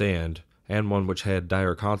understand, and one which had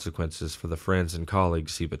dire consequences for the friends and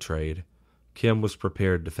colleagues he betrayed, Kim was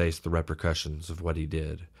prepared to face the repercussions of what he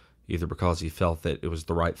did, either because he felt that it was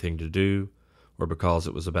the right thing to do, or because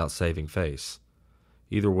it was about saving face.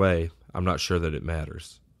 Either way, I'm not sure that it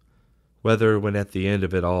matters. Whether, when at the end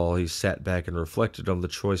of it all he sat back and reflected on the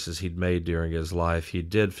choices he'd made during his life, he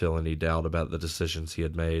did feel any doubt about the decisions he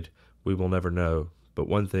had made, we will never know, but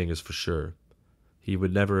one thing is for sure. He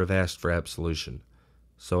would never have asked for absolution,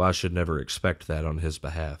 so I should never expect that on his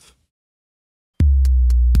behalf.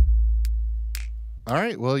 all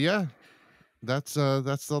right, well, yeah, that's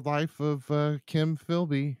the life of Kim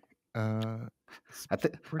Philby. It's I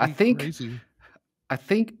pretty think crazy. I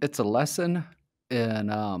think it's a lesson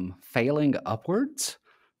in failing upwards.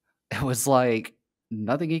 It was like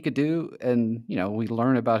nothing he could do, and we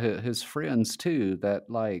learn about his friends too. That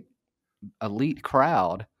like elite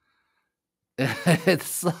crowd.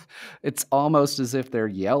 It's it's almost as if they're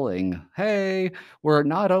yelling, "Hey, we're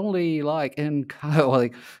not only like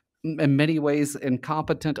like in many ways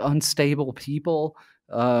incompetent, unstable people.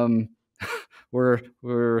 Um, we're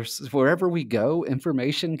wherever we go,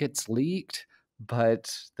 information gets leaked,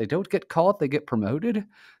 but they don't get caught; they get promoted."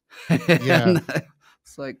 Yeah. And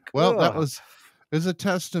it's like, Well, that ugh. is a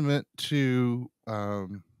testament to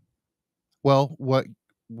well, what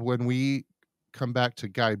when we come back to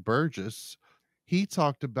Guy Burgess, he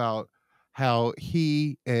talked about how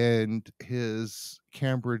he and his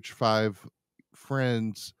Cambridge 5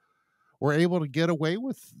 friends were able to get away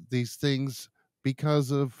with these things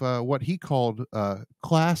because of what he called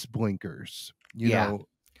class blinkers. Yeah.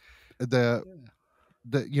 The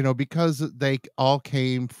because they all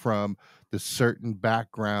came from the certain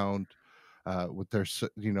background with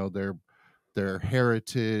their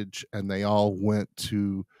heritage, and they all went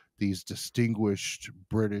to these distinguished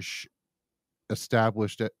British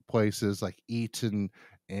established places like Eton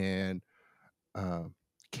and uh,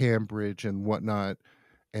 Cambridge and whatnot,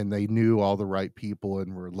 and they knew all the right people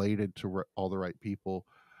and related to all the right people,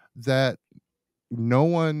 that no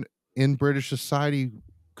one in British society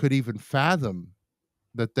could even fathom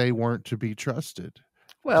that they weren't to be trusted.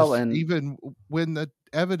 Well, Just and even when the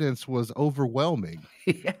evidence was overwhelming.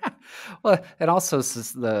 yeah. Well, and also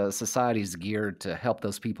the society's geared to help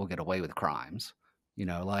those people get away with crimes.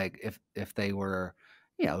 Like if they were,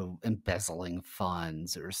 embezzling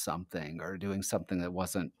funds or something, or doing something that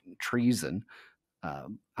wasn't treason,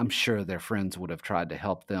 I'm sure their friends would have tried to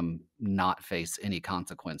help them not face any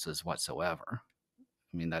consequences whatsoever.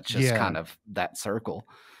 I mean, that's just Yeah, kind of that circle.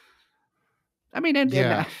 I mean, and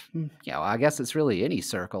yeah, I guess it's really any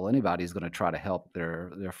circle. Anybody's going to try to help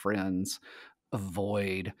their friends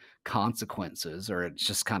avoid consequences, or it's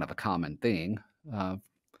just kind of a common thing. Uh,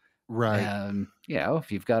 right. and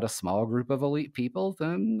if you've got a small group of elite people,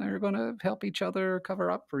 then they're going to help each other cover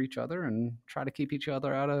up for each other and try to keep each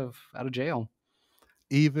other out of jail.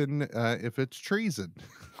 Even if it's treason.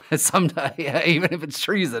 Sometimes, yeah, even if it's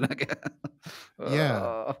treason. Yeah,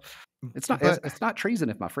 uh, it's not. but It's not treason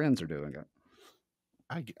if my friends are doing it.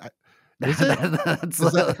 I is it? That's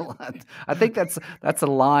Is that I think that's a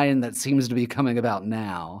line that seems to be coming about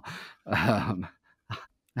now. Um,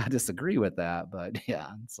 I disagree with that, but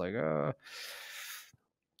yeah, it's like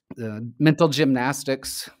mental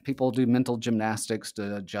gymnastics. People do mental gymnastics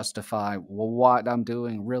to justify, well, what I'm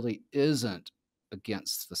doing really isn't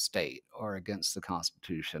against the state or against the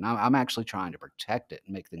Constitution. I'm actually trying to protect it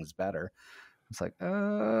and make things better. It's like,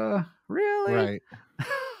 really? right?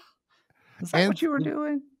 Is that And what you were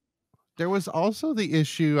doing? there was also the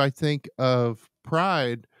issue, I think, of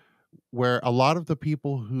pride, where a lot of the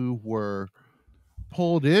people who were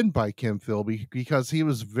pulled in by Kim Philby because he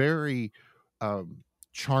was very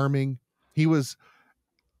charming. He was,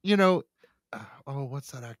 you know, oh,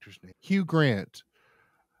 what's that actor's name? Hugh Grant.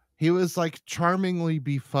 He was like charmingly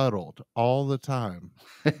befuddled all the time.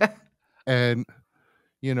 And,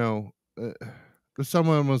 you know,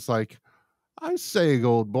 someone was like, I say,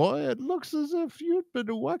 old boy, it looks as if you'd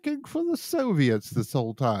been working for the Soviets this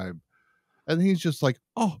whole time. And he's just like,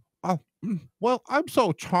 well, I'm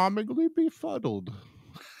so charmingly befuddled.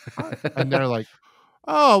 And they're like,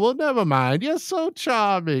 oh, well, never mind. You're so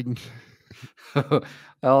charming.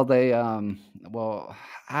 Well, well,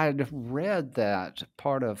 I'd read that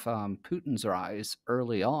part of Putin's rise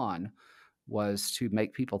early on was to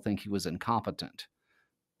make people think he was incompetent,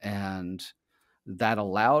 and that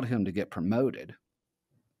allowed him to get promoted.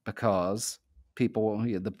 because people,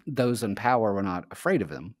 those in power were not afraid of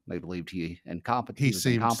him. They believed he was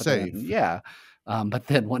seemed incompetent. safe. Yeah. But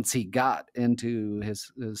then once he got into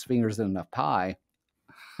his fingers in enough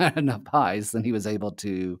enough pies, then he was able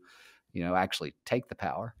to, actually take the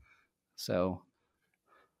power. So,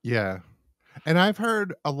 Yeah. And I've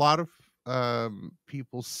heard a lot of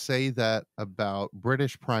people say that about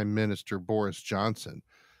British Prime Minister Boris Johnson,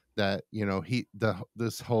 that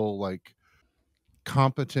this whole like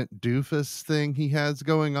competent doofus thing he has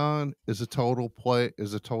going on is a total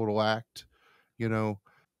act.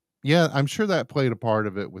 Yeah, I'm sure that played a part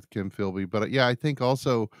of it with Kim Philby, but yeah, I think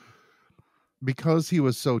also because he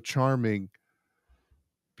was so charming,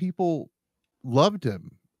 people loved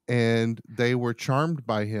him and they were charmed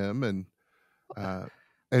by him, and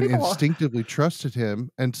people, instinctively trusted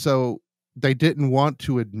him. And so they didn't want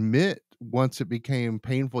to admit, once it became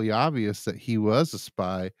painfully obvious that he was a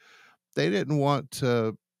spy, they didn't want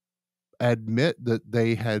to admit that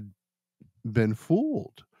they had been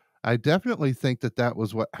fooled. I definitely think that that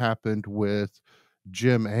was what happened with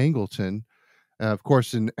Jim Angleton. Of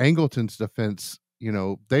course, in Angleton's defense,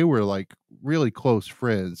 they were like really close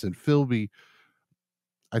friends, and Philby,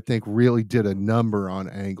 I think, really did a number on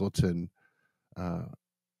Angleton,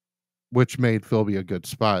 which made Philby a good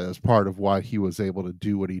spy. That's part of why he was able to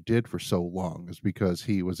do what he did for so long, is because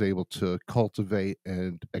he was able to cultivate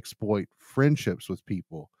and exploit friendships with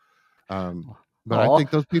people. But I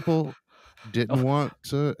think those people didn't want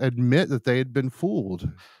to admit that they had been fooled.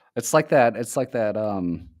 It's like that.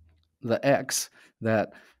 The ex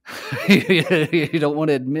that you don't want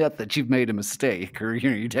to admit that you've made a mistake, or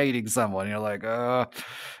you're dating someone. You're like,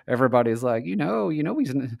 everybody's like, he's,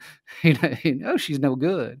 she's no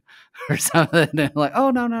good, or something. And they're like, oh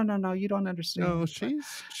no, you don't understand. No,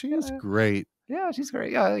 she's great. Yeah, she's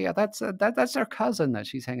great. Yeah, that's her cousin that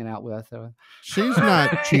she's hanging out with. She's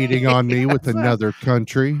not cheating on me with another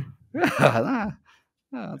country. It's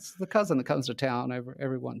the cousin that comes to town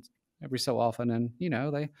every so often, and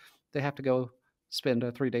they have to go spend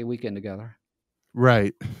a 3-day weekend together.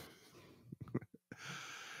 Right.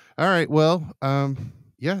 All right. Well,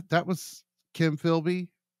 yeah, that was Kim Philby,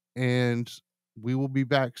 and we will be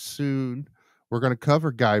back soon. We're going to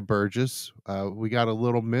cover Guy Burgess. We got a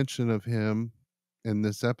little mention of him in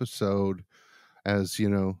this episode as,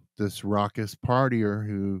 this raucous partier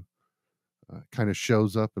who kind of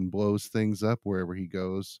shows up and blows things up wherever he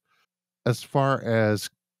goes. As far as,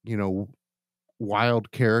 wild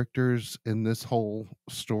characters in this whole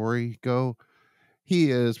story go, he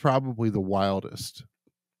is probably the wildest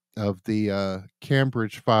of the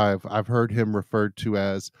Cambridge Five. I've heard him referred to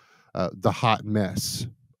as the hot mess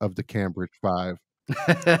of the Cambridge Five.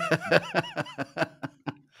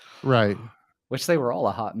 Right. Which they were all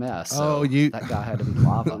a hot mess. So that guy had to be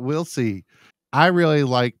lava. We'll see. I really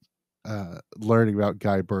like learning about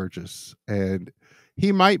Guy Burgess, and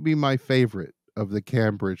he might be my favorite of the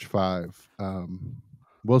Cambridge Five.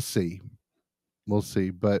 We'll see.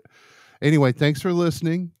 But anyway, thanks for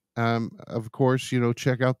listening. Of course,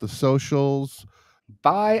 check out the socials.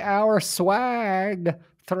 Buy our swag,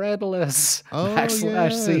 Threadless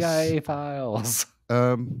 / CIA files.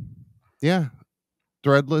 Yeah.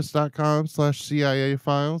 Threadless.com/CIA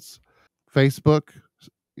files. Facebook,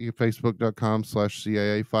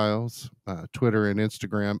 facebook.com/CIA files. Twitter and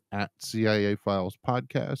Instagram @CIA Files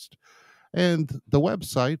Podcast. And the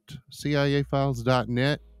website,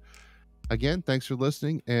 ciafiles.net. Again, thanks for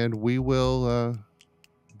listening, and we'll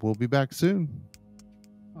be back soon.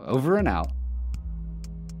 Over and out.